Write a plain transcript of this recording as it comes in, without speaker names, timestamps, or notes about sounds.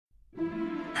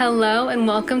Hello and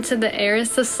welcome to the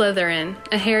Heiress of Slytherin,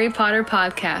 a Harry Potter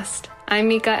podcast. I'm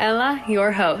Micaela,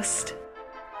 your host.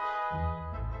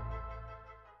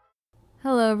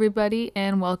 Hello everybody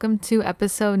and welcome to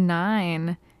episode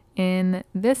 9. In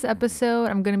this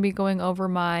episode, I'm going to be going over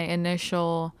my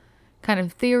initial kind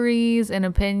of theories and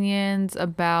opinions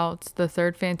about the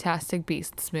third Fantastic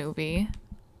Beasts movie.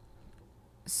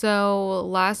 So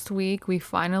last week we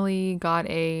finally got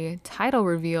a title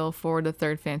reveal for the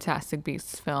third Fantastic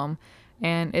Beasts film,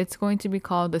 and it's going to be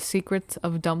called The Secrets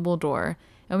of Dumbledore.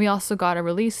 And we also got a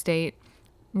release date,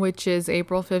 which is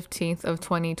April 15th of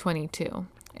 2022.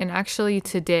 And actually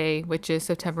today, which is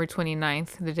September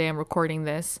 29th, the day I'm recording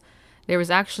this, there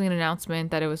was actually an announcement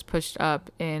that it was pushed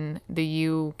up in the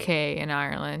UK and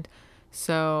Ireland.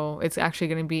 So it's actually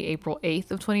going to be April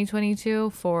 8th of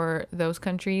 2022 for those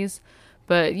countries.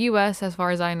 But US, as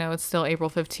far as I know, it's still April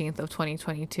 15th of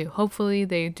 2022. Hopefully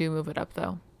they do move it up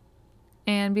though.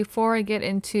 And before I get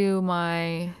into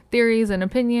my theories and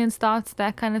opinions, thoughts,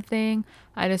 that kind of thing,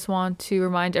 I just want to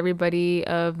remind everybody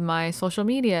of my social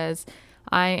medias.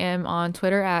 I am on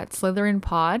Twitter at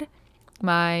SlytherinPod.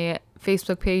 My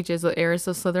Facebook page is the Heiress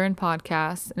of Slytherin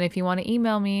Podcast. And if you want to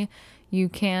email me, you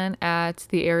can at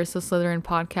the Heiress of Slytherin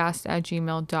Podcast at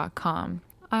gmail.com.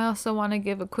 I also want to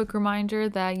give a quick reminder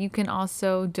that you can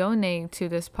also donate to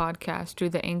this podcast through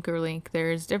the Anchor link.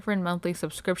 There's different monthly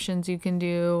subscriptions you can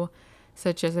do,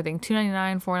 such as I think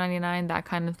 $2.99, $4.99, that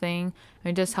kind of thing.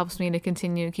 It just helps me to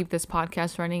continue to keep this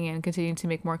podcast running and continue to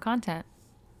make more content.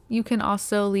 You can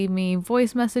also leave me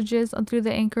voice messages through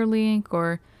the Anchor link,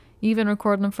 or even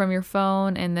record them from your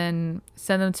phone and then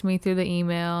send them to me through the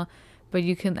email. But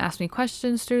you can ask me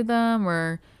questions through them,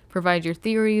 or provide your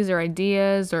theories or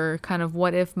ideas or kind of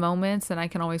what if moments, and I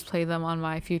can always play them on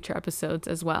my future episodes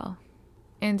as well.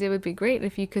 And it would be great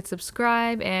if you could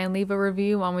subscribe and leave a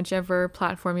review on whichever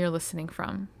platform you're listening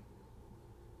from.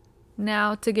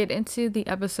 Now, to get into the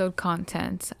episode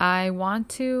content, I want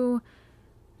to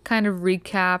kind of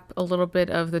recap a little bit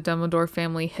of the Dumbledore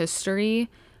family history,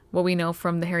 what we know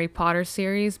from the Harry Potter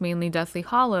series, mainly Deathly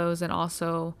Hallows, and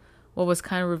also what was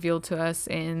kind of revealed to us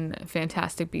in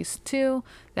Fantastic Beasts 2.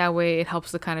 That way it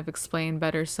helps to kind of explain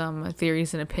better some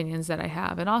theories and opinions that I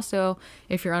have. And also,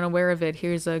 if you're unaware of it,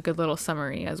 here's a good little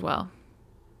summary as well.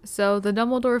 So the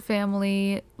Dumbledore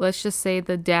family, let's just say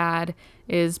the dad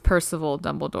is Percival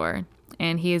Dumbledore,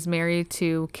 and he is married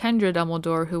to Kendra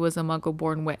Dumbledore, who was a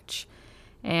Muggle-born witch.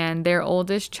 And their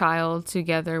oldest child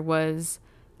together was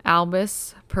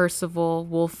Albus Percival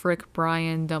Wulfric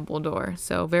Brian Dumbledore.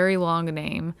 So very long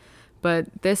name.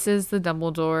 But this is the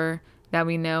Dumbledore that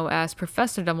we know as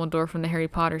Professor Dumbledore from the Harry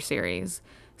Potter series.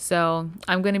 So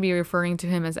I'm going to be referring to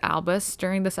him as Albus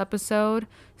during this episode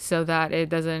so that it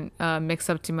doesn't mix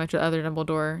up too much with other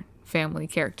Dumbledore family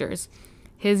characters.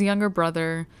 His younger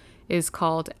brother is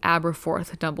called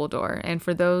Aberforth Dumbledore. And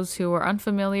for those who are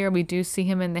unfamiliar, we do see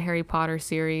him in the Harry Potter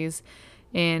series.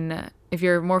 If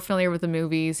you're more familiar with the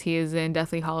movies, he is in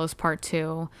Deathly Hallows Part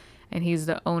 2, and he's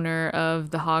the owner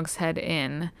of the Hogshead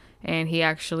Inn. And he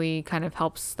actually kind of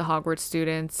helps the Hogwarts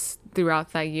students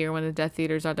throughout that year when the Death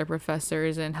Eaters are their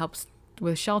professors, and helps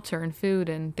with shelter and food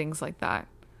and things like that.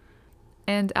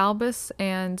 And Albus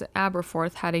and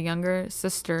Aberforth had a younger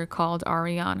sister called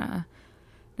Ariana.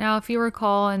 Now, if you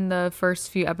recall in the first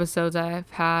few episodes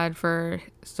I've had for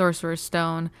Sorcerer's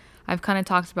Stone, I've kind of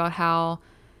talked about how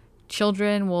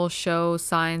children will show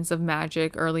signs of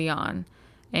magic early on.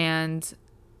 And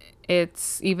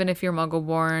it's, even if you're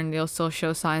Muggle-born, you'll still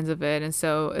show signs of it. And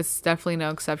so it's definitely no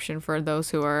exception for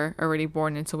those who are already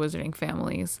born into wizarding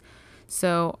families.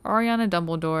 So Ariana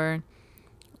Dumbledore,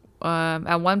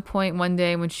 at one point, one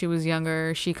day when she was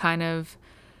younger, she kind of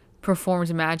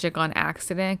performed magic on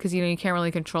accident, because you can't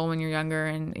really control when you're younger,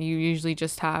 and you usually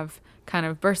just have kind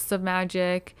of bursts of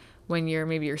magic when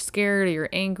you're scared or you're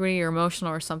angry or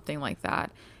emotional or something like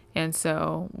that. And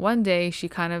so one day she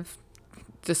kind of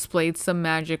displayed some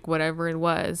magic, whatever it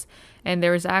was, and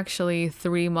there was actually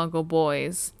 3 Muggle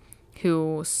boys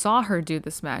who saw her do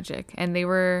this magic, and they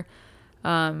were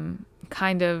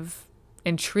kind of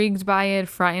intrigued by it,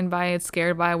 frightened by it,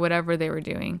 scared by whatever they were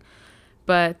doing.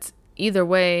 But either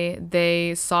way,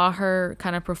 they saw her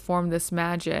kind of perform this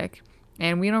magic,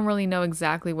 and we don't really know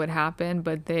exactly what happened,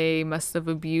 but they must have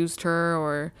abused her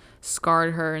or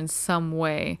scarred her in some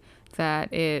way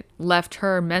that it left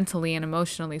her mentally and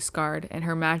emotionally scarred, and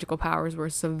her magical powers were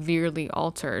severely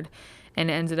altered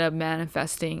and ended up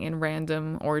manifesting in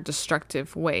random or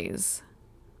destructive ways.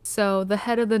 So the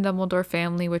head of the Dumbledore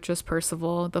family, which was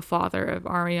Percival, the father of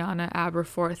Ariana,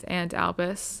 Aberforth, and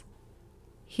Albus,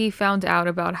 he found out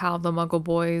about how the Muggle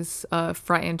boys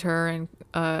frightened her and,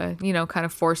 kind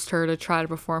of forced her to try to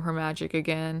perform her magic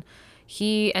again.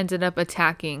 He ended up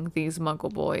attacking these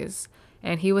Muggle boys,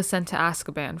 and he was sent to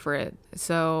Azkaban for it.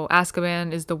 So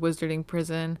Azkaban is the wizarding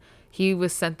prison. He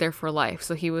was sent there for life,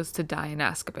 so he was to die in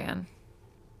Azkaban.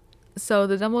 So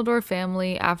the Dumbledore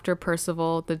family, after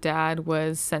Percival, the dad,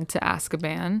 was sent to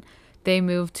Azkaban, they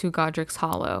moved to Godric's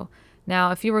Hollow.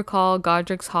 Now, if you recall,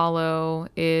 Godric's Hollow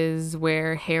is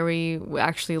where Harry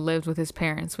actually lived with his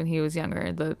parents when he was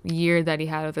younger. The year that he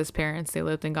had with his parents, they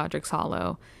lived in Godric's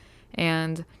Hollow.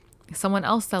 And someone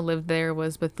else that lived there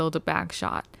was Bathilda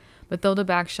Bagshot. Bathilda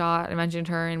Bagshot, I mentioned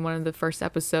her in one of the first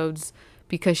episodes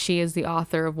because she is the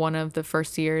author of one of the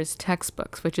first year's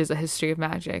textbooks, which is a history of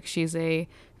magic. She's a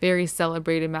very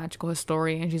celebrated magical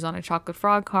historian. She's on a chocolate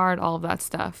frog card, all of that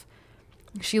stuff.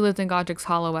 She lived in Godric's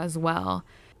Hollow as well.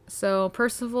 So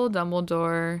Percival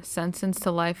Dumbledore, sentenced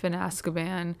to life in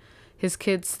Azkaban, his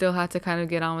kids still had to kind of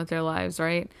get on with their lives,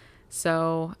 right?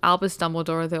 So Albus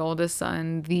Dumbledore, the oldest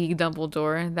son, the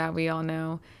Dumbledore that we all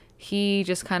know, he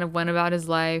just kind of went about his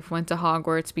life, went to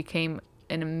Hogwarts, became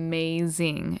an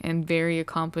amazing and very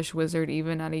accomplished wizard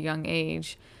even at a young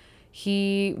age.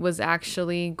 He was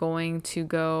actually going to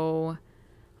go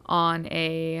on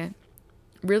a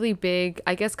really big,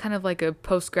 I guess kind of like a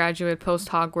postgraduate,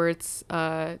 post-Hogwarts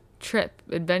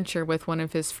adventure with one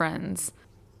of his friends,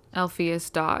 Alpheus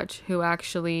Dodge, who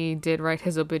actually did write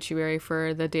his obituary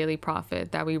for the Daily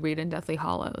Prophet that we read in Deathly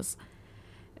Hallows.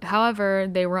 However,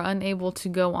 they were unable to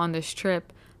go on this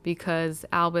trip because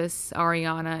Albus,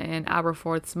 Ariana, and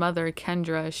Aberforth's mother,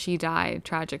 Kendra, she died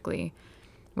tragically.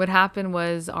 What happened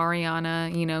was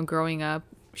Ariana, growing up,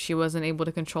 she wasn't able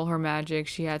to control her magic.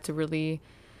 She had to really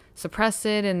suppress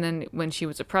it, and then when she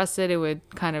would suppress it, it would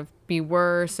kind of be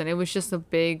worse, and it was just a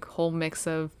big whole mix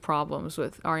of problems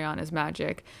with Ariana's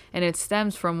magic. And it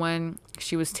stems from when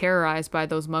she was terrorized by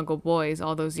those Muggle boys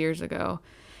all those years ago,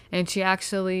 and she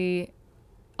actually,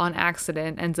 on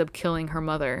accident, ends up killing her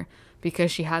mother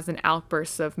because she has an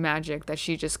outburst of magic that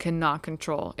she just cannot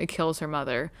control. It kills her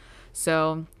mother.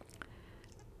 So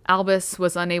Albus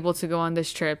was unable to go on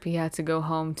this trip. He had to go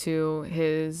home to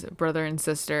his brother and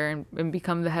sister and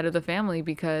become the head of the family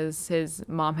because his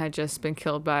mom had just been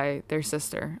killed by their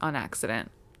sister on accident.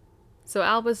 So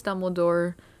Albus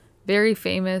Dumbledore, very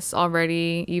famous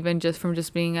already, even just from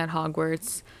just being at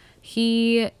Hogwarts.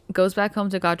 He goes back home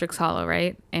to Godric's Hollow,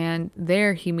 right? And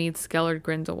there he meets Gellert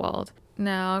Grindelwald.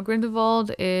 Now,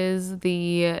 Grindelwald is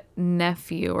the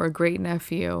nephew or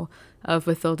great-nephew of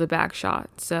Bathilda Bagshot,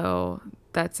 so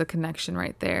that's a connection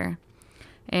right there.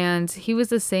 And he was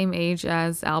the same age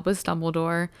as Albus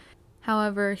Dumbledore.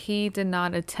 However, he did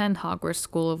not attend Hogwarts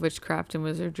School of Witchcraft and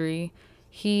Wizardry.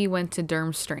 He went to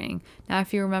Durmstrang. Now,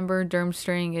 if you remember,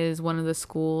 Durmstrang is one of the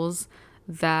schools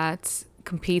that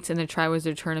competes in the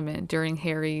Triwizard Tournament during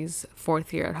Harry's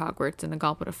 4th year at Hogwarts in the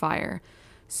Goblet of Fire.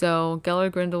 So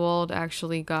Gellert Grindelwald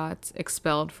actually got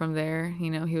expelled from there. He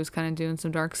was kind of doing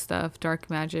some dark stuff, dark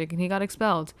magic, and he got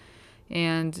expelled.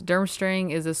 And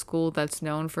Durmstrang is a school that's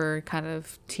known for kind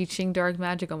of teaching dark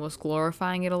magic, almost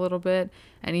glorifying it a little bit.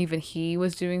 And even he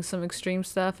was doing some extreme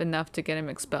stuff enough to get him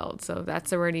expelled. So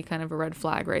that's already kind of a red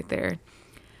flag right there.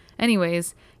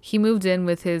 Anyways, he moved in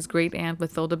with his great aunt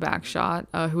Bathilda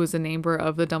Bagshot, who was a neighbor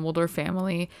of the Dumbledore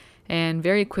family. And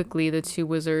very quickly, the two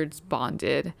wizards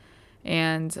bonded.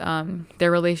 And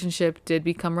their relationship did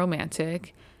become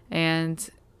romantic. And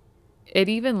it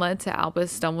even led to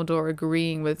Albus Dumbledore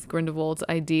agreeing with Grindelwald's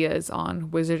ideas on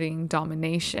wizarding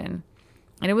domination.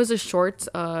 And it was a short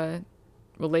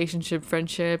relationship,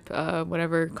 friendship,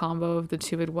 whatever combo of the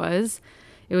two it was.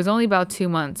 It was only about 2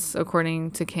 months,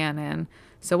 according to canon.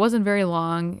 So it wasn't very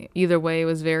long. Either way, it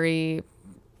was very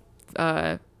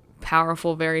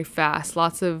powerful, very fast.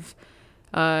 Lots of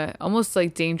almost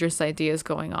like dangerous ideas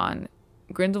going on.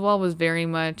 Grindelwald was very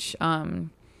much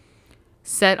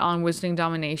set on wizarding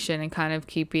domination and kind of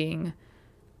keeping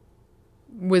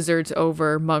wizards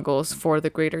over muggles for the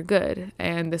greater good.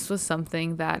 And this was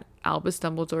something that Albus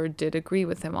Dumbledore did agree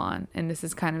with him on. And this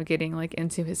is kind of getting like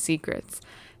into his secrets.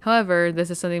 However, this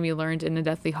is something we learned in the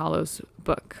Deathly Hallows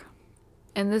book.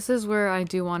 And this is where I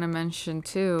do want to mention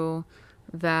too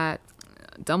that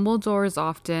Dumbledore is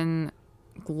often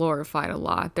glorified a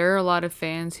lot. There are a lot of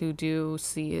fans who do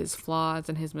see his flaws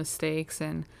and his mistakes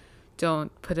and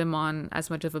don't put him on as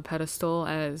much of a pedestal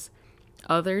as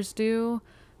others do,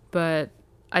 but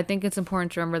I think it's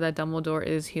important to remember that Dumbledore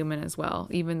is human as well.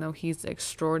 Even though he's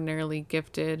extraordinarily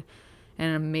gifted and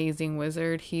an amazing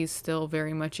wizard, he's still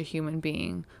very much a human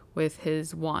being with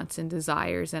his wants and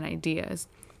desires and ideas.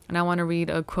 And I want to read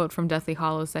a quote from Deathly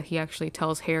Hallows that he actually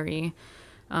tells Harry.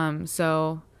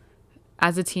 So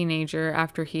as a teenager,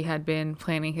 after he had been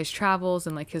planning his travels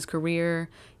and like his career,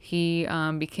 he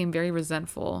became very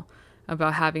resentful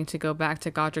about having to go back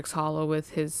to Godric's Hollow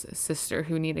with his sister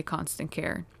who needed constant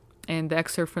care. And the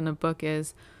excerpt from the book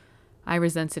is, "I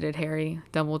resented it, Harry,"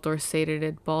 Dumbledore stated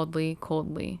it baldly,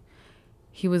 coldly.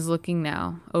 He was looking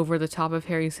now, over the top of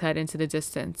Harry's head into the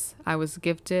distance. "I was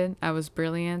gifted, I was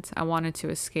brilliant, I wanted to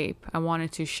escape, I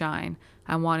wanted to shine,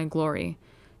 I wanted glory.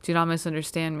 Do not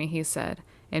misunderstand me," he said,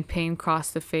 and pain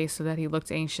crossed the face so that he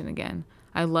looked ancient again.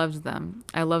 "I loved them.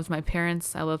 I loved my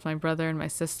parents, I loved my brother and my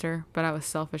sister, but I was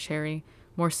selfish, Harry,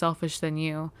 more selfish than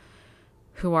you,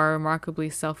 who are a remarkably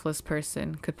selfless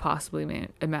person, could possibly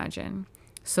imagine.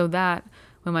 So that,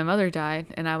 when my mother died,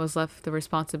 and I was left the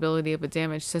responsibility of a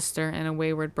damaged sister and a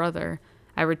wayward brother,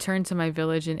 I returned to my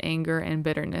village in anger and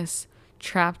bitterness,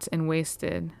 trapped and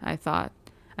wasted, I thought.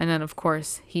 And then, of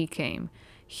course, he came.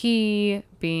 He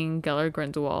being Gellert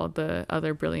Grindelwald, the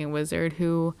other brilliant wizard,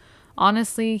 who,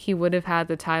 honestly, he would have had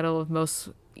the title of most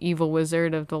evil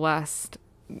wizard of the last,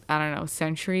 I don't know,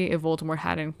 century if Voldemort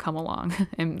hadn't come along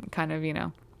and kind of,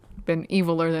 been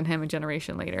eviler than him a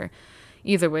generation later.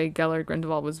 Either way, Gellert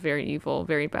Grindelwald was very evil,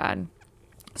 very bad.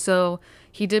 So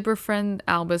he did befriend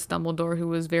Albus Dumbledore, who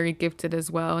was very gifted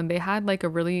as well, and they had like a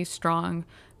really strong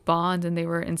bond, and they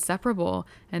were inseparable,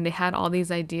 and they had all these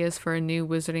ideas for a new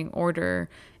wizarding order,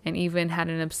 and even had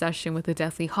an obsession with the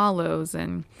Deathly Hallows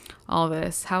and all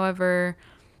this. However,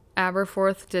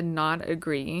 Aberforth did not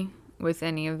agree with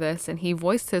any of this, and he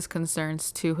voiced his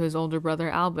concerns to his older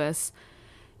brother Albus,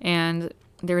 and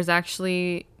there was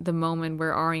actually the moment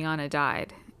where Ariana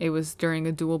died. It was during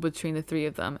a duel between the three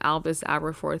of them, Albus,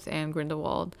 Aberforth, and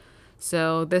Grindelwald.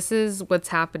 So this is what's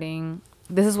happening.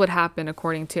 This is what happened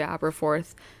according to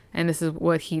Aberforth, and this is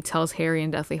what he tells Harry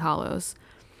in Deathly Hallows.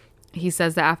 He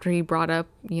says that after he brought up,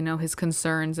 his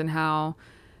concerns and how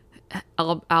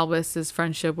Albus's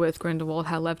friendship with Grindelwald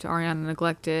had left Ariana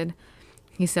neglected,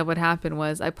 he said what happened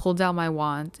was, "I pulled out my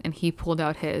wand, and he pulled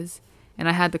out his. And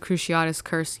I had the Cruciatus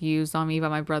curse used on me by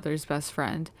my brother's best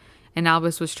friend. And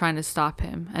Albus was trying to stop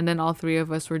him. And then all three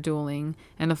of us were dueling,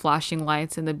 and the flashing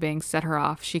lights and the bangs set her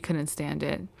off. She couldn't stand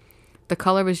it." The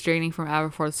color was draining from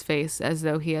Aberforth's face as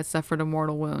though he had suffered a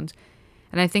mortal wound.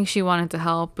 And I think she wanted to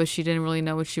help, but she didn't really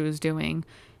know what she was doing.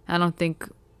 I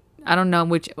don't know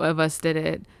which of us did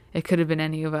it. It could have been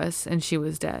any of us, and she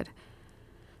was dead.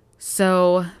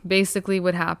 So basically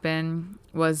what happened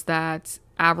was that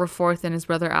Aberforth and his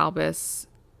brother Albus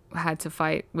had to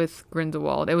fight with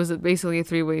Grindelwald. It was basically a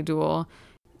three-way duel,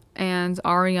 and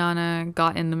Ariana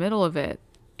got in the middle of it,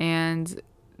 and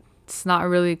it's not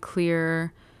really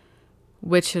clear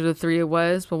which of the three it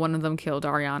was, but one of them killed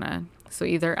Ariana. So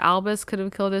either Albus could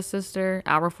have killed his sister,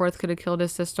 Aberforth could have killed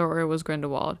his sister, or it was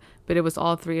Grindelwald, but it was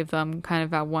all three of them kind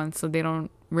of at once, so they don't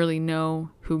really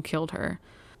know who killed her.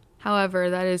 However,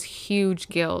 that is huge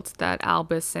guilt that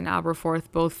Albus and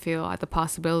Aberforth both feel at the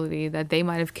possibility that they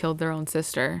might have killed their own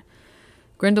sister.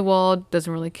 Grindelwald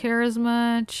doesn't really care as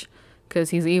much because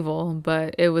he's evil,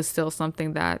 but it was still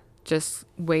something that just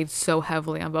weighed so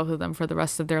heavily on both of them for the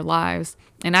rest of their lives,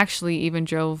 and actually even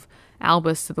drove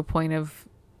Albus to the point of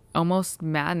almost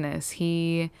madness.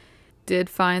 He did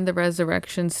find the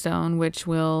resurrection stone, which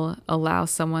will allow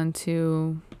someone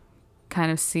to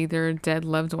kind of see their dead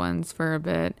loved ones for a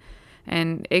bit,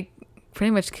 and it pretty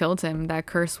much killed him. That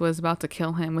curse was about to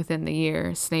kill him within the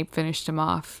year. Snape finished him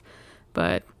off,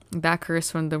 but that curse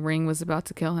from the ring was about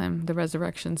to kill him, the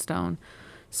resurrection stone.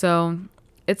 So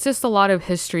it's just a lot of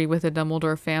history with the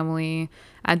Dumbledore family.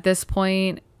 At this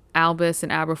point, Albus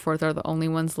and Aberforth are the only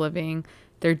ones living.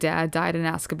 Their dad died in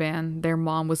Azkaban, their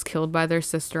mom was killed by their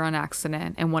sister on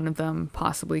accident, and one of them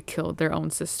possibly killed their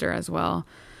own sister as well.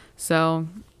 So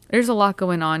there's a lot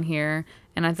going on here,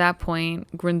 and at that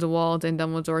point, Grindelwald and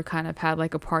Dumbledore kind of had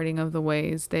like a parting of the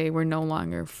ways. They were no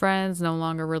longer friends, no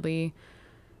longer really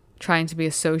trying to be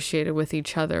associated with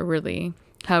each other, really.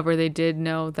 However, they did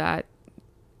know that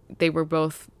they were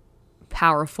both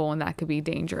powerful and that could be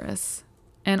dangerous.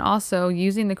 And also,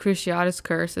 using the Cruciatus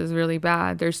curse is really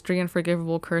bad. There's 3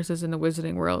 unforgivable curses in the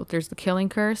wizarding world. There's the killing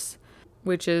curse,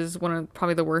 which is one of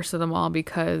probably the worst of them all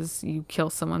because you kill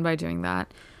someone by doing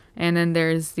that. And then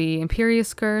there's the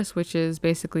Imperious curse, which is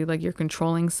basically like you're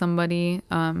controlling somebody.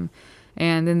 And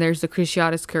then there's the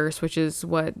Cruciatus curse, which is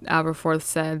what Aberforth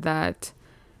said that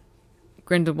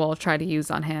Grindelwald tried to use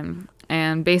on him.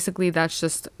 And basically that's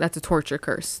a torture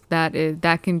curse.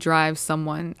 That can drive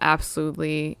someone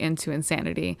absolutely into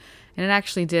insanity. And it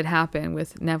actually did happen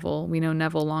with Neville. We know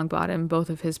Neville Longbottom, both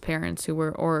of his parents who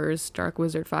were Aurors, dark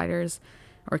wizard fighters,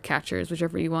 or catchers,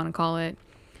 whichever you want to call it.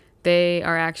 they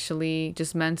are actually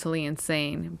just mentally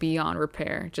insane beyond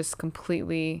repair, just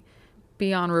completely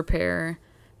beyond repair,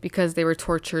 because they were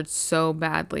tortured so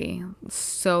badly,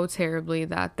 so terribly,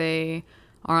 that they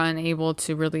are unable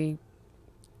to really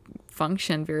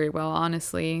function very well,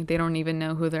 honestly. They don't even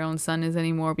know who their own son is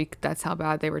anymore, because that's how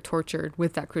bad they were tortured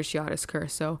with that Cruciatus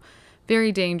curse. So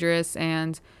very dangerous,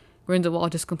 and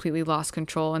Grindelwald just completely lost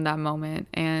control in that moment.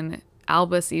 And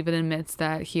Albus even admits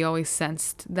that he always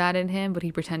sensed that in him, but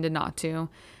he pretended not to,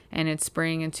 and it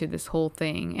sprang into this whole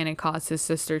thing, and it caused his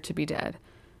sister to be dead.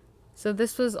 So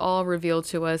this was all revealed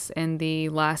to us in the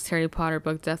last Harry Potter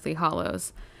book, Deathly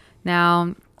Hallows.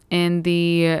 Now, in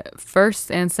the first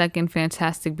and second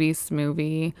Fantastic Beasts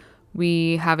movie,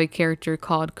 we have a character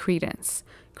called Credence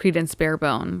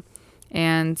Barebone.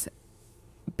 And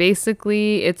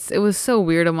basically, it was so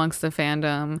weird amongst the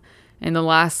fandom. In the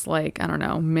last,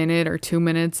 minute or 2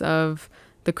 minutes of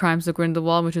The Crimes of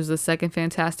Grindelwald, which was the second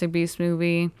Fantastic Beasts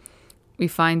movie, we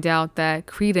find out that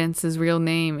Credence's real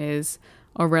name is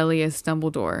Aurelius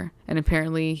Dumbledore, and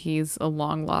apparently he's a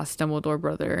long-lost Dumbledore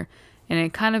brother. And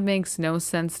it kind of makes no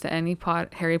sense to any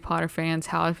Harry Potter fans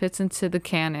how it fits into the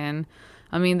canon.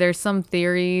 I mean, there's some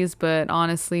theories, but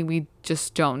honestly, we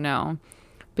just don't know.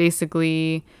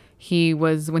 Basically,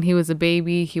 when he was a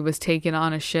baby, he was taken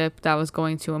on a ship that was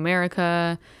going to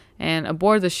America, and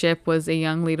aboard the ship was a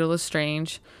young Leta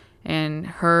Lestrange, and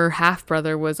her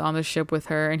half-brother was on the ship with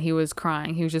her, and he was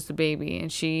crying. He was just a baby,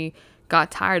 and she got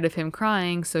tired of him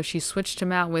crying, so she switched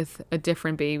him out with a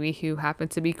different baby who happened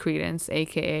to be Credence,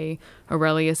 aka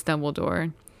Aurelius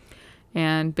Dumbledore.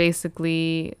 And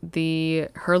basically,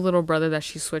 her little brother that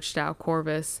she switched out,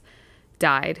 Corvus,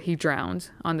 died. He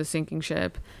drowned on the sinking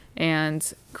ship,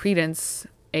 and Credence,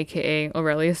 aka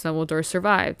Aurelius Dumbledore,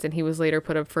 survived, and he was later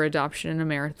put up for adoption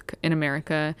in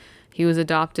America. He was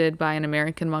adopted by an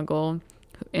American Muggle,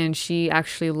 and she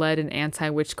actually led an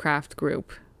anti-witchcraft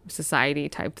group, society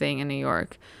type thing in New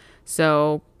York.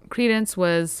 So Credence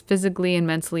was physically and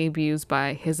mentally abused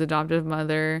by his adoptive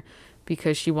mother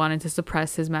because she wanted to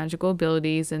suppress his magical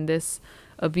abilities, and this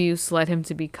abuse led him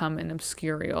to become an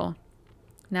Obscurial.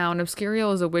 Now, an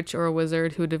Obscurial is a witch or a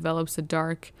wizard who develops a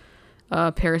dark,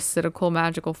 parasitical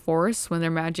magical force when their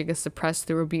magic is suppressed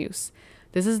through abuse.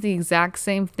 This is the exact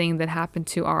same thing that happened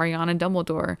to Ariana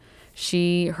Dumbledore.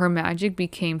 Her magic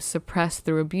became suppressed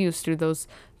through abuse, through those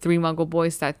 3 Muggle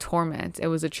boys that torment. It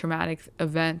was a traumatic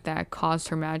event that caused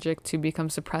her magic to become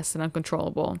suppressed and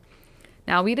uncontrollable.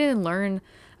 Now, we didn't learn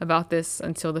about this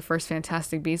until the first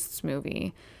Fantastic Beasts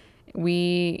movie.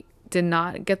 We did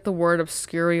not get the word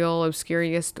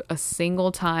Obscurious a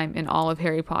single time in all of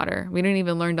Harry Potter. We didn't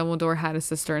even learn Dumbledore had a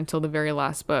sister until the very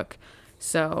last book.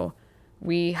 So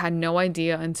we had no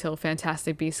idea until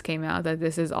Fantastic Beasts came out that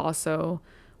this is also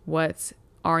what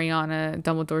Ariana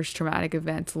Dumbledore's traumatic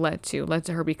event led to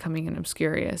her becoming an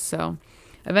Obscurious. So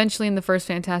eventually in the first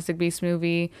Fantastic Beasts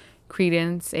movie,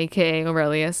 Credence, aka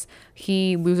Aurelius,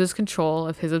 he loses control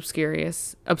of his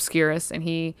Obscurus, and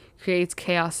he creates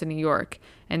chaos in New York,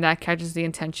 and that catches the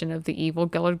attention of the evil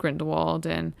Gellert Grindelwald,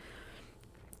 and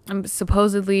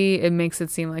supposedly it makes it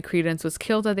seem like Credence was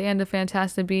killed at the end of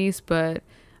Fantastic Beasts, but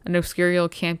an Obscurial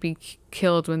can't be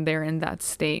killed when they're in that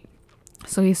state.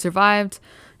 So he survived,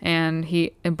 and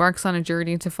he embarks on a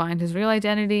journey to find his real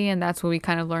identity, and that's what we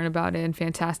kind of learn about it in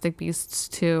Fantastic Beasts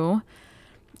 2.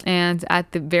 And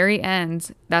at the very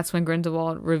end, that's when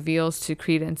Grindelwald reveals to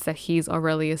Credence that he's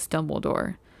Aurelius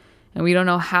Dumbledore. And we don't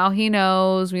know how he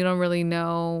knows. We don't really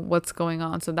know what's going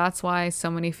on. So that's why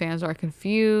so many fans are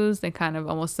confused and kind of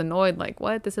almost annoyed. Like,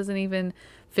 what? This doesn't even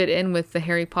fit in with the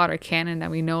Harry Potter canon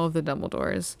that we know of the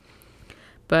Dumbledores.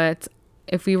 But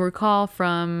if we recall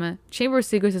from Chamber of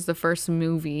Secrets is the first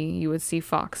movie you would see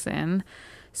Fawkes in.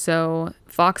 So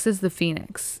Fawkes is the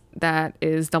phoenix that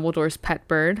is Dumbledore's pet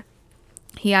bird.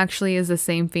 He actually is the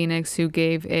same phoenix who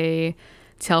gave a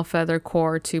tail feather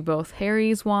core to both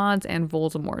Harry's wand and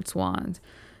Voldemort's wand.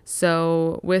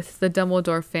 So with the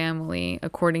Dumbledore family,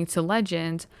 according to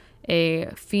legend, a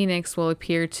phoenix will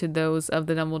appear to those of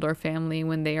the Dumbledore family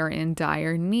when they are in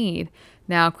dire need.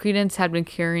 Now, Credence had been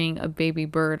carrying a baby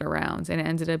bird around, and it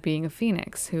ended up being a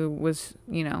phoenix who was,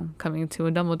 coming to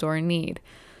a Dumbledore in need.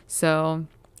 So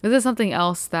this is something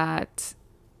else that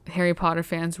Harry Potter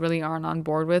fans really aren't on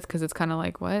board with, because it's kind of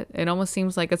like, what? It almost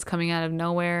seems like it's coming out of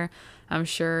nowhere. I'm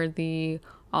sure the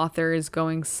author is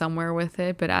going somewhere with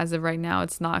it, but as of right now,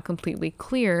 it's not completely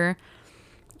clear.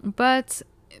 But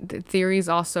the theories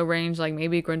also range, like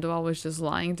maybe Grindelwald was just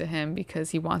lying to him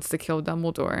because he wants to kill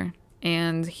Dumbledore,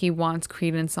 and he wants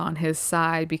Credence on his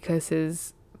side because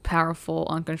his powerful,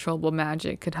 uncontrollable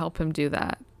magic could help him do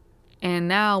that. And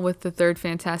now with the third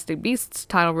Fantastic Beasts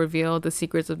title reveal, The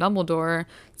Secrets of Dumbledore,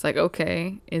 it's like,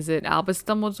 okay, is it Albus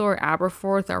Dumbledore,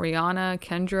 Aberforth, Ariana,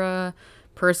 Kendra,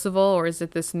 Percival, or is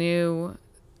it this new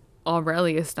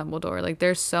Aurelius Dumbledore? Like,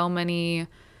 there's so many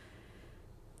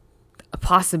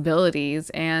possibilities,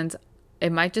 and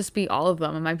it might just be all of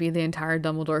them. It might be the entire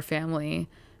Dumbledore family.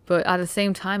 But at the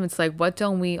same time, it's like, what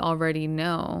don't we already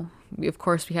know? Of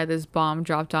course, we had this bomb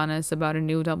dropped on us about a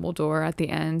new Dumbledore at the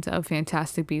end of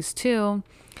Fantastic Beasts 2.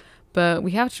 But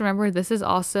we have to remember this is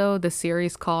also the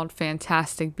series called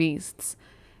Fantastic Beasts.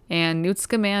 And Newt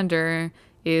Scamander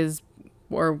is,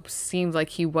 or seems like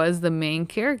he was, the main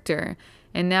character.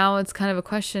 And now it's kind of a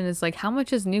question, is like, how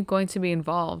much is Newt going to be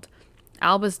involved?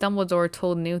 Albus Dumbledore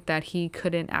told Newt that he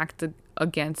couldn't act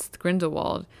against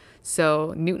Grindelwald,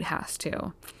 so Newt has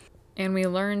to. And we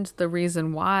learned the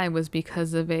reason why was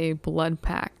because of a blood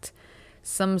pact.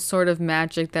 Some sort of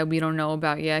magic that we don't know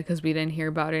about yet because we didn't hear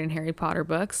about it in Harry Potter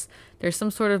books. There's some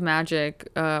sort of magic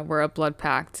where a blood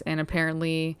pact, and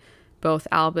apparently both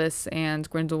Albus and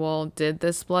Grindelwald did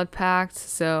this blood pact,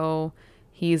 so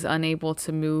he's unable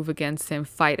to move against him,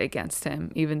 fight against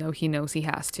him, even though he knows he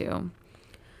has to.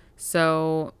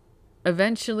 So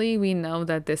eventually we know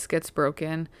that this gets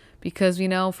broken because we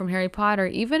know from Harry Potter,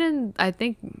 even in, I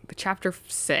think, chapter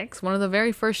 6, one of the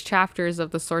very first chapters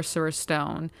of the Sorcerer's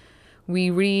Stone,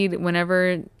 we read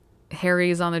whenever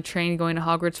Harry is on the train going to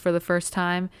Hogwarts for the first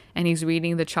time and he's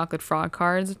reading the Chocolate Frog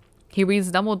cards, he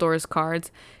reads Dumbledore's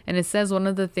cards, and it says one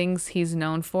of the things he's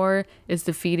known for is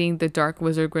defeating the Dark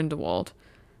Wizard Grindelwald.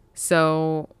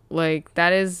 So, like,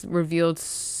 that is revealed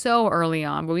so early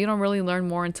on, but we don't really learn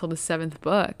more until the 7th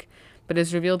book, but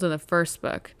it's revealed in the first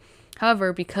book.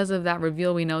 However, because of that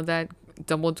reveal, we know that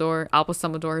Albus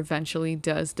Dumbledore eventually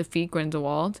does defeat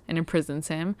Grindelwald and imprisons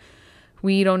him.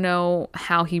 We don't know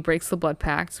how he breaks the blood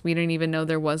pact. We didn't even know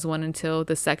there was one until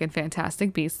the second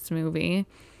Fantastic Beasts movie.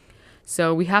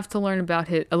 So we have to learn about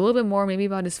a little bit more, maybe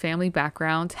about his family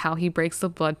background, how he breaks the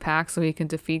blood pact so he can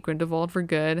defeat Grindelwald for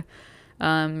good.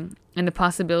 And the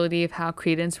possibility of how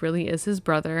Credence really is his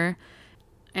brother,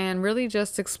 and really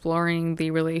just exploring the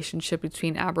relationship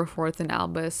between Aberforth and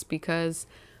Albus, because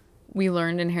we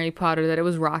learned in Harry Potter that it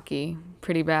was rocky,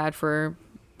 pretty bad for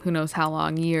who knows how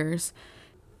long, years.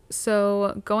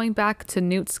 So going back to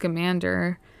Newt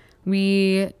Scamander,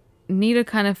 we need to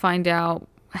kind of find out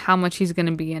how much he's going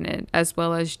to be in it, as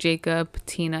well as Jacob,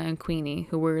 Tina, and Queenie,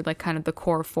 who were like kind of the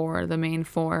core four, the main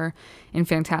four in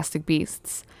Fantastic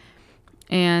Beasts.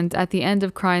 And at the end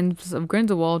of Crimes of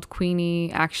Grindelwald,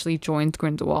 Queenie actually joined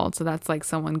Grindelwald. So that's like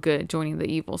someone good joining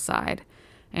the evil side.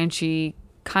 And she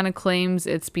kind of claims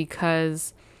it's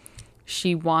because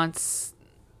she wants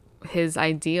his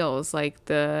ideals, like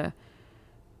the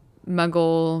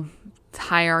Muggle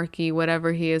hierarchy,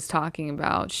 whatever he is talking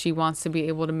about. She wants to be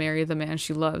able to marry the man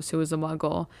she loves, who is a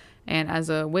Muggle. And as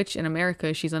a witch in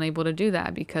America, she's unable to do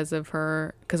that because of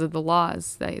the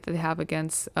laws that they have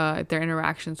against their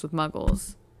interactions with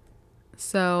Muggles.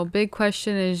 So big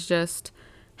question is just,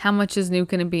 how much is Newt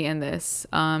going to be in this?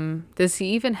 Does he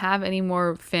even have any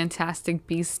more Fantastic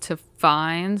Beasts to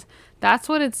find? That's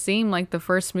what it seemed like the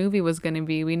first movie was going to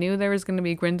be. We knew there was going to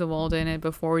be Grindelwald in it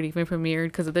before it even premiered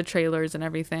because of the trailers and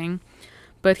everything.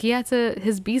 But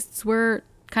his beasts were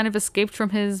kind of escaped from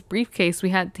his briefcase. He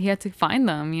had to find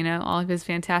them, all of his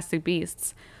Fantastic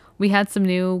Beasts. We had some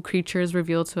new creatures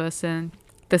revealed to us in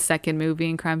the second movie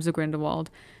in Crimes of Grindelwald,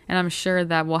 and I'm sure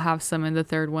that we'll have some in the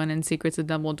third one in Secrets of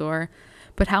Dumbledore.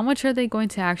 But how much are they going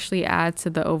to actually add to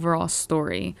the overall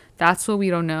story? That's what we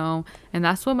don't know, and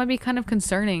that's what might be kind of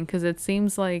concerning, because it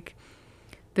seems like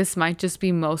this might just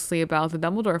be mostly about the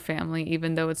Dumbledore family,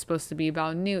 even though it's supposed to be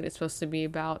about Newt. It's supposed to be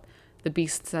about the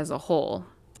beasts as a whole.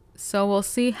 So we'll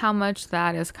see how much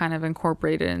that is kind of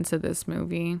incorporated into this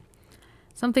movie.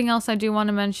 Something else I do want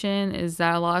to mention is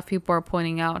that a lot of people are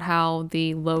pointing out how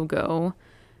the logo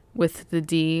with the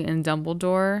D in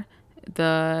Dumbledore,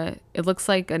 it looks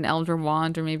like an Elder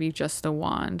Wand or maybe just a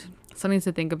wand. Something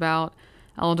to think about.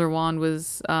 Elder Wand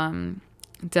was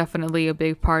definitely a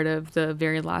big part of the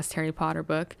very last Harry Potter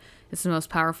book. It's the most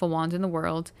powerful wand in the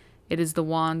world. It is the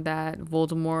wand that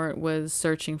Voldemort was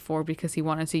searching for because he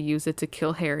wanted to use it to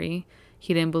kill Harry.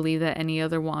 He didn't believe that any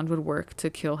other wand would work to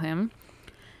kill him.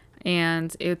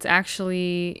 And it was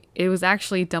actually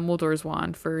Dumbledore's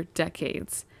wand for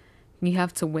decades. You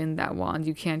have to win that wand.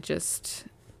 You can't just...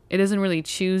 It doesn't really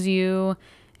choose you,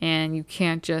 and you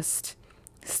can't just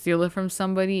steal it from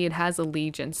somebody. It has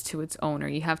allegiance to its owner.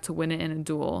 You have to win it in a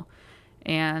duel.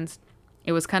 And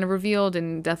it was kind of revealed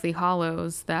in Deathly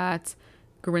Hallows that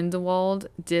Grindelwald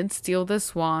did steal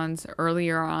this wand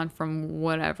earlier on from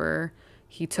whatever.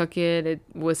 He took it. It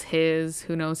was his.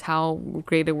 Who knows how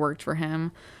great it worked for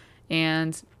him.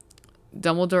 And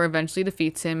Dumbledore eventually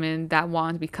defeats him, and that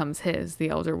wand becomes his, the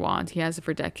Elder Wand. He has it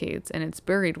for decades, and it's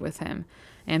buried with him.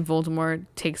 And Voldemort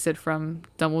takes it from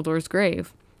Dumbledore's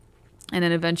grave. And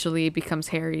then eventually it becomes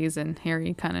Harry's, and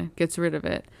Harry kind of gets rid of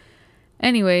it.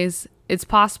 Anyways, it's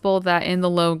possible that in the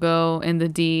logo, in the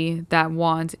D, that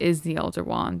wand is the Elder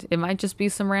Wand. It might just be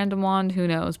some random wand, who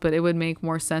knows, but it would make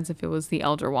more sense if it was the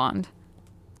Elder Wand.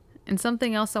 And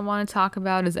something else I want to talk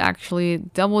about is actually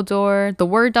Dumbledore, the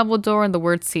word Dumbledore and the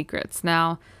word secrets.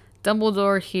 Now,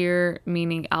 Dumbledore here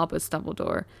meaning Albus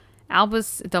Dumbledore.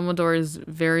 Albus Dumbledore is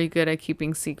very good at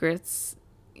keeping secrets.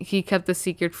 He kept the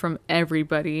secret from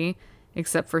everybody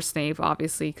except for Snape,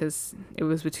 obviously, because it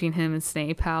was between him and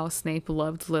Snape, how Snape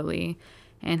loved Lily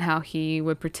and how he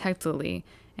would protect Lily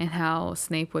and how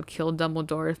Snape would kill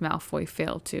Dumbledore if Malfoy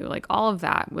failed to. Like, all of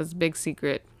that was a big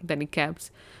secret that he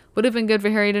kept. Would have been good for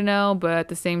Harry to know, but at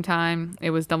the same time,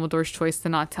 it was Dumbledore's choice to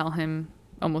not tell him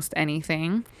almost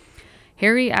anything.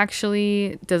 Harry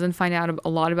actually doesn't find out a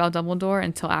lot about Dumbledore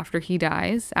until after he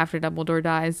dies, after Dumbledore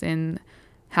dies in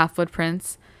Half-Blood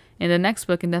Prince. In the next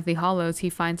book, in Deathly Hallows, he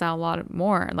finds out a lot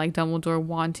more, like Dumbledore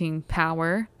wanting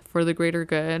power for the greater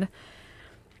good.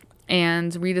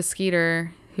 And Rita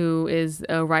Skeeter, who is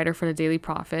a writer for the Daily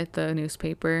Prophet, the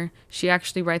newspaper, she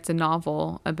actually writes a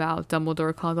novel about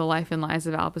Dumbledore called The Life and Lies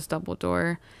of Albus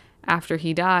Dumbledore after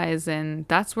he dies, and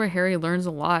that's where Harry learns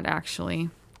a lot, actually.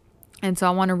 And so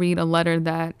I want to read a letter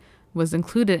that was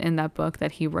included in that book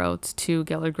that he wrote to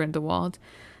Gellert Grindelwald.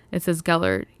 It says,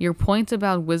 Gellert, your point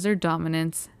about wizard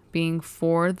dominance being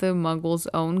for the Muggles'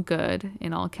 own good,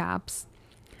 in all caps.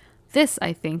 This,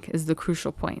 I think, is the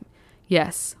crucial point.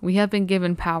 Yes, we have been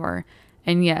given power,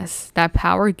 and yes, that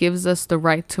power gives us the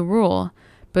right to rule,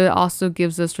 but it also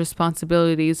gives us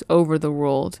responsibilities over the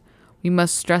ruled. We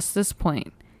must stress this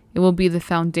point. It will be the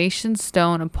foundation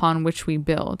stone upon which we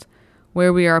build.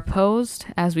 Where we are opposed,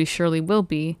 as we surely will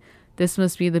be, this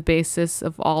must be the basis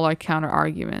of all our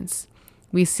counter-arguments.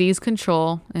 We seize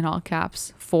control, in all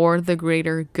caps, for the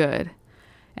greater good.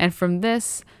 And from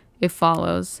this, it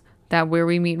follows that where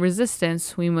we meet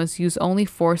resistance, we must use only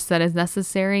force that is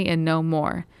necessary and no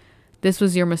more. This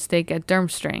was your mistake at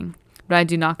Durmstrang, but I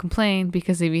do not complain,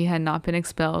 because if he had not been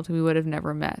expelled, we would have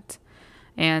never met.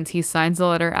 And he signs the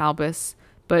letter Albus,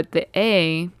 but the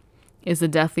A is the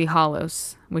Deathly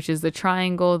Hallows, which is the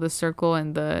triangle, the circle,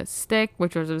 and the stick,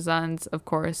 which represents, of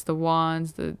course, the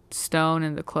wands, the stone,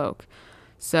 and the cloak.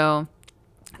 So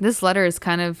this letter is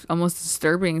kind of almost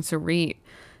disturbing to read.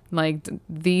 Like,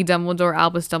 the Dumbledore,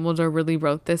 Albus Dumbledore, really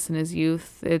wrote this in his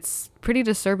youth. It's pretty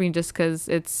disturbing just because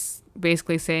it's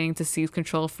basically saying to seize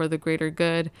control for the greater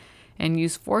good and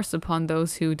use force upon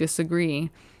those who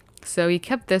disagree. So he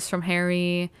kept this from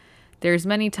Harry. There's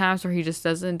many times where he just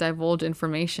doesn't divulge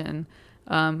information.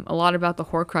 A lot about the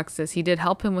Horcruxes. He did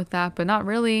help him with that, but not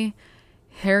really.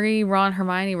 Harry, Ron,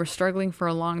 Hermione were struggling for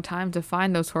a long time to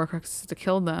find those Horcruxes to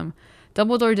kill them.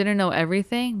 Dumbledore didn't know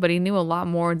everything, but he knew a lot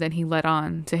more than he let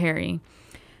on to Harry.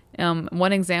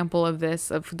 One example of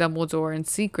this, of Dumbledore and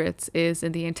secrets, is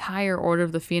in the entire Order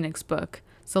of the Phoenix book.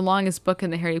 It's the longest book in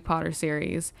the Harry Potter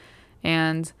series.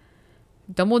 And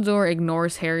Dumbledore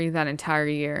ignores Harry that entire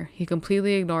year. He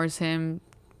completely ignores him,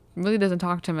 really doesn't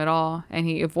talk to him at all, and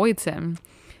he avoids him.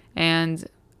 And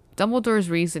Dumbledore's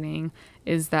reasoning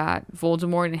is that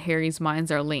Voldemort and Harry's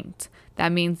minds are linked.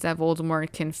 That means that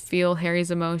Voldemort can feel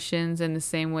Harry's emotions in the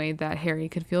same way that Harry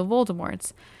could feel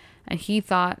Voldemort's. And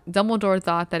Dumbledore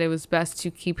thought that it was best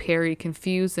to keep Harry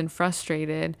confused and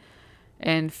frustrated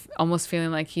and almost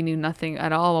feeling like he knew nothing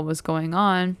at all what was going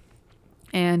on.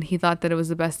 And he thought that it was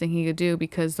the best thing he could do,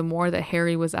 because the more that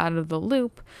Harry was out of the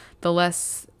loop, the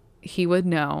less he would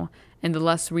know and the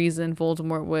less reason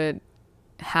Voldemort would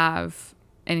have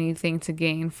anything to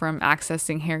gain from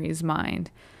accessing Harry's mind.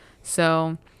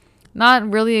 So, not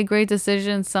really a great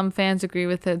decision. Some fans agree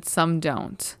with it, some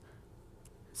don't.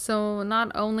 So,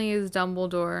 not only is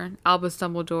Dumbledore, Albus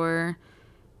Dumbledore,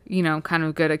 kind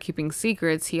of good at keeping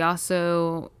secrets, he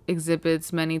also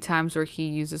exhibits many times where he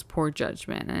uses poor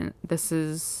judgment. And this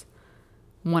is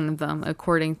one of them,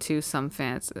 according to some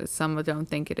fans. Some don't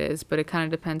think it is, but it kind of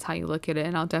depends how you look at it.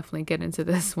 And I'll definitely get into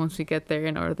this once we get there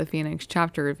in Order of the Phoenix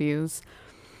chapter reviews.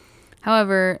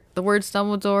 However, the words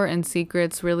Dumbledore and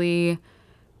secrets really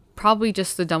probably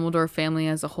just the Dumbledore family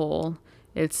as a whole.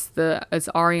 It's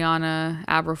Ariana,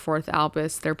 Aberforth,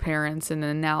 Albus, their parents, and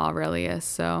then now Aurelius.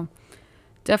 So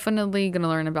definitely going to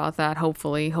learn about that,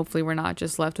 hopefully. Hopefully we're not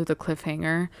just left with a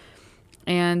cliffhanger.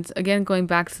 And again, going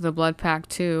back to the Blood Pact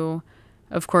too,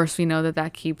 of course we know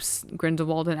that keeps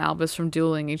Grindelwald and Albus from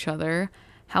dueling each other.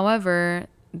 However,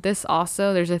 this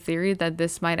also, there's a theory that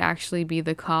this might actually be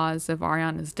the cause of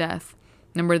Ariana's death.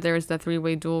 Remember, there was the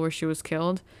three-way duel where she was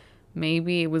killed?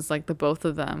 Maybe it was like the both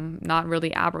of them, not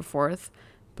really Aberforth,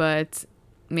 but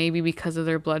maybe because of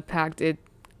their blood pact, it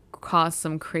caused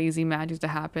some crazy magic to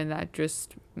happen that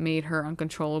just made her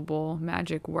uncontrollable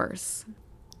magic worse.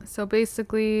 So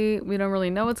basically, we don't really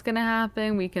know what's going to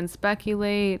happen. We can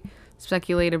speculate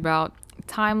about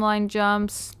timeline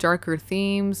jumps, darker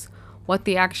themes, what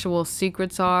the actual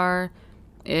secrets are,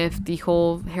 if the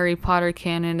whole Harry Potter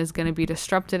canon is going to be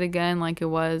disrupted again like it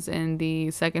was in the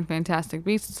second Fantastic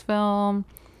Beasts film.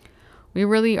 We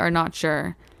really are not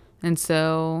sure. And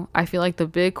so I feel like the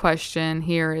big question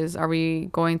here is, are we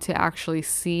going to actually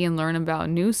see and learn about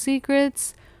new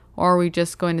secrets, or are we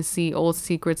just going to see old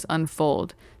secrets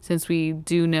unfold? Since we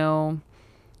do know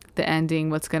the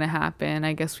ending, what's going to happen,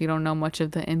 I guess we don't know much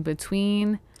of the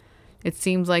in-between. It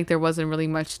seems like there wasn't really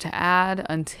much to add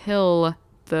until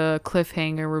the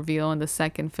cliffhanger reveal in the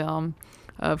second film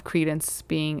of Credence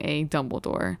being a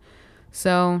Dumbledore.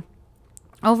 So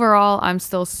overall, I'm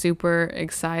still super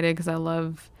excited because I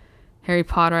love Harry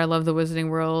Potter. I love the Wizarding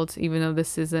World. Even though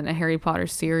this isn't a Harry Potter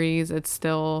series, it's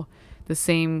still the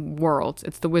same world.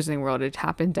 It's the Wizarding World. It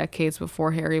happened decades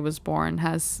before Harry was born,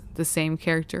 has the same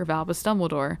character of Albus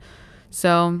Dumbledore.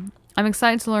 So I'm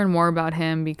excited to learn more about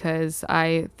him because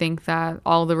I think that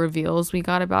all the reveals we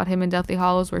got about him in Deathly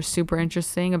Hallows were super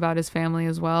interesting, about his family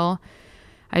as well.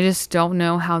 I just don't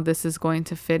know how this is going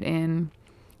to fit in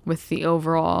with the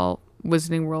overall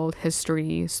Wizarding World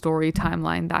history, story,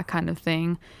 timeline, that kind of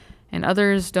thing. And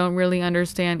others don't really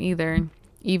understand either.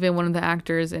 Even one of the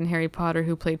actors in Harry Potter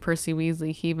who played Percy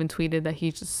Weasley, he even tweeted that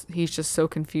he's just so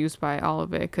confused by all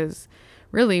of it, because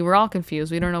really, we're all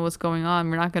confused. We don't know what's going on.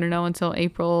 We're not going to know until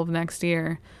April of next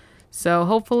year. So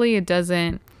hopefully it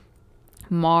doesn't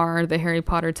mar the Harry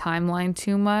Potter timeline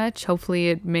too much. Hopefully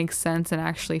it makes sense and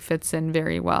actually fits in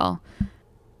very well.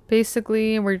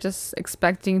 Basically, we're just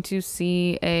expecting to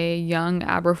see a young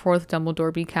Aberforth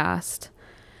Dumbledore be cast.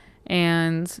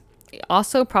 And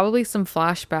also probably some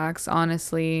flashbacks,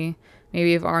 honestly.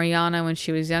 Maybe of Ariana when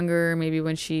she was younger, maybe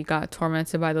when she got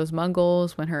tormented by those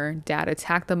muggles, when her dad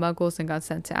attacked the muggles and got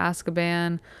sent to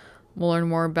Azkaban. We'll learn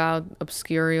more about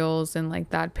Obscurials and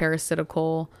like that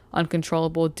parasitical,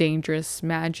 uncontrollable, dangerous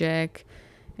magic.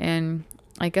 And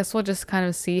I guess we'll just kind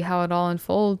of see how it all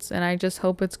unfolds. And I just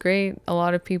hope it's great. A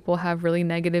lot of people have really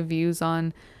negative views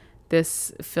on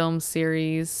this film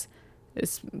series.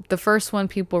 The first one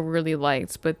people really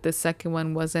liked, but the second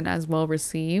one wasn't as well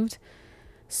received.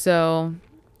 So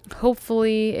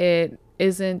hopefully it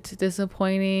isn't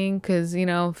disappointing, because, you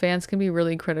know, fans can be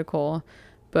really critical,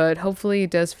 but hopefully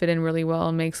it does fit in really well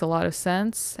and makes a lot of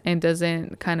sense and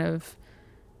doesn't kind of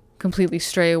completely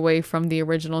stray away from the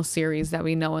original series that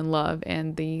we know and love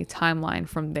and the timeline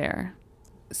from there.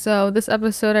 So this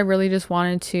episode, I really just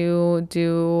wanted to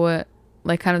do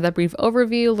like kind of that brief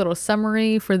overview, a little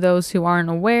summary for those who aren't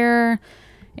aware,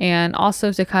 and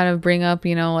also to kind of bring up,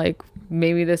 you know, like,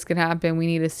 maybe this could happen. We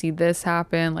need to see this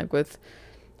happen. Like with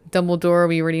Dumbledore,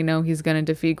 we already know he's going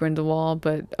to defeat Grindelwald,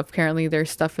 but apparently there's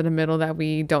stuff in the middle that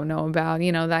we don't know about,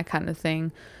 you know, that kind of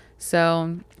thing.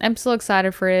 So I'm still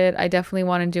excited for it. I definitely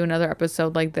want to do another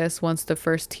episode like this once the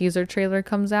first teaser trailer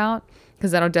comes out,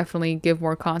 because that'll definitely give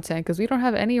more content, because we don't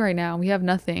have any right now. We have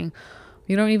nothing.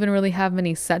 We don't even really have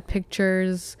many set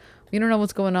pictures. We don't know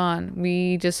what's going on.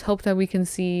 We just hope that we can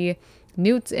see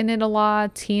Newt's in it a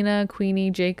lot, Tina,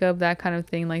 Queenie, Jacob, that kind of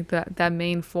thing, like that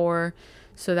main four,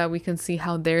 so that we can see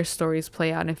how their stories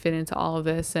play out and fit into all of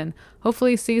this, and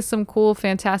hopefully see some cool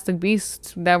Fantastic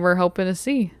Beasts that we're hoping to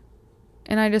see.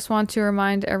 And I just want to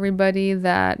remind everybody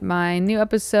that my new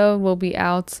episode will be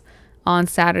out on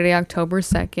Saturday, October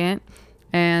 2nd,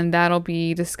 and that'll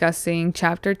be discussing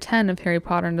Chapter 10 of Harry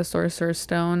Potter and the Sorcerer's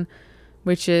Stone,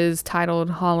 which is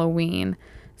titled Halloween.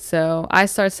 So I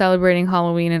start celebrating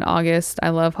Halloween in August. I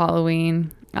love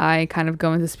Halloween. I kind of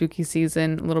go into spooky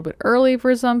season a little bit early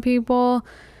for some people,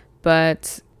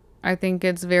 but I think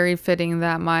it's very fitting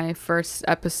that my first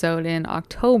episode in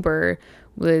October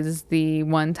was the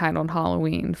one titled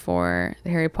Halloween for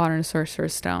Harry Potter and the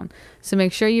Sorcerer's Stone. So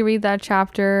make sure you read that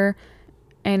chapter.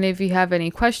 And if you have any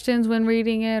questions when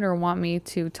reading it or want me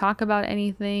to talk about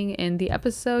anything in the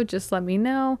episode, just let me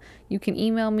know. You can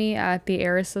email me at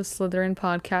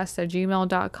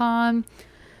theheiressofslytherinpodcast@gmail.com,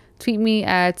 tweet me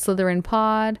at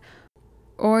SlytherinPod,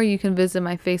 or you can visit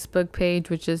my Facebook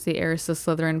page, which is the Heiress of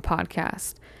Slytherin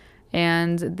Podcast.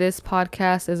 And this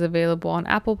podcast is available on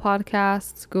Apple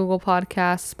Podcasts, Google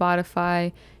Podcasts,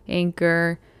 Spotify,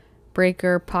 Anchor,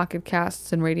 Breaker, Pocket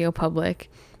Casts, and Radio Public.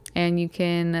 And you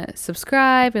can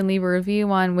subscribe and leave a review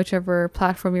on whichever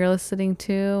platform you're listening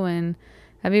to, and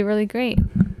that'd be really great.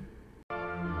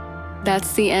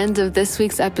 That's the end of this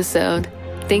week's episode.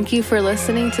 Thank you for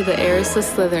listening to the Heiress to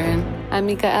Slytherin. I'm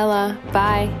Michaela.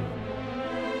 Bye.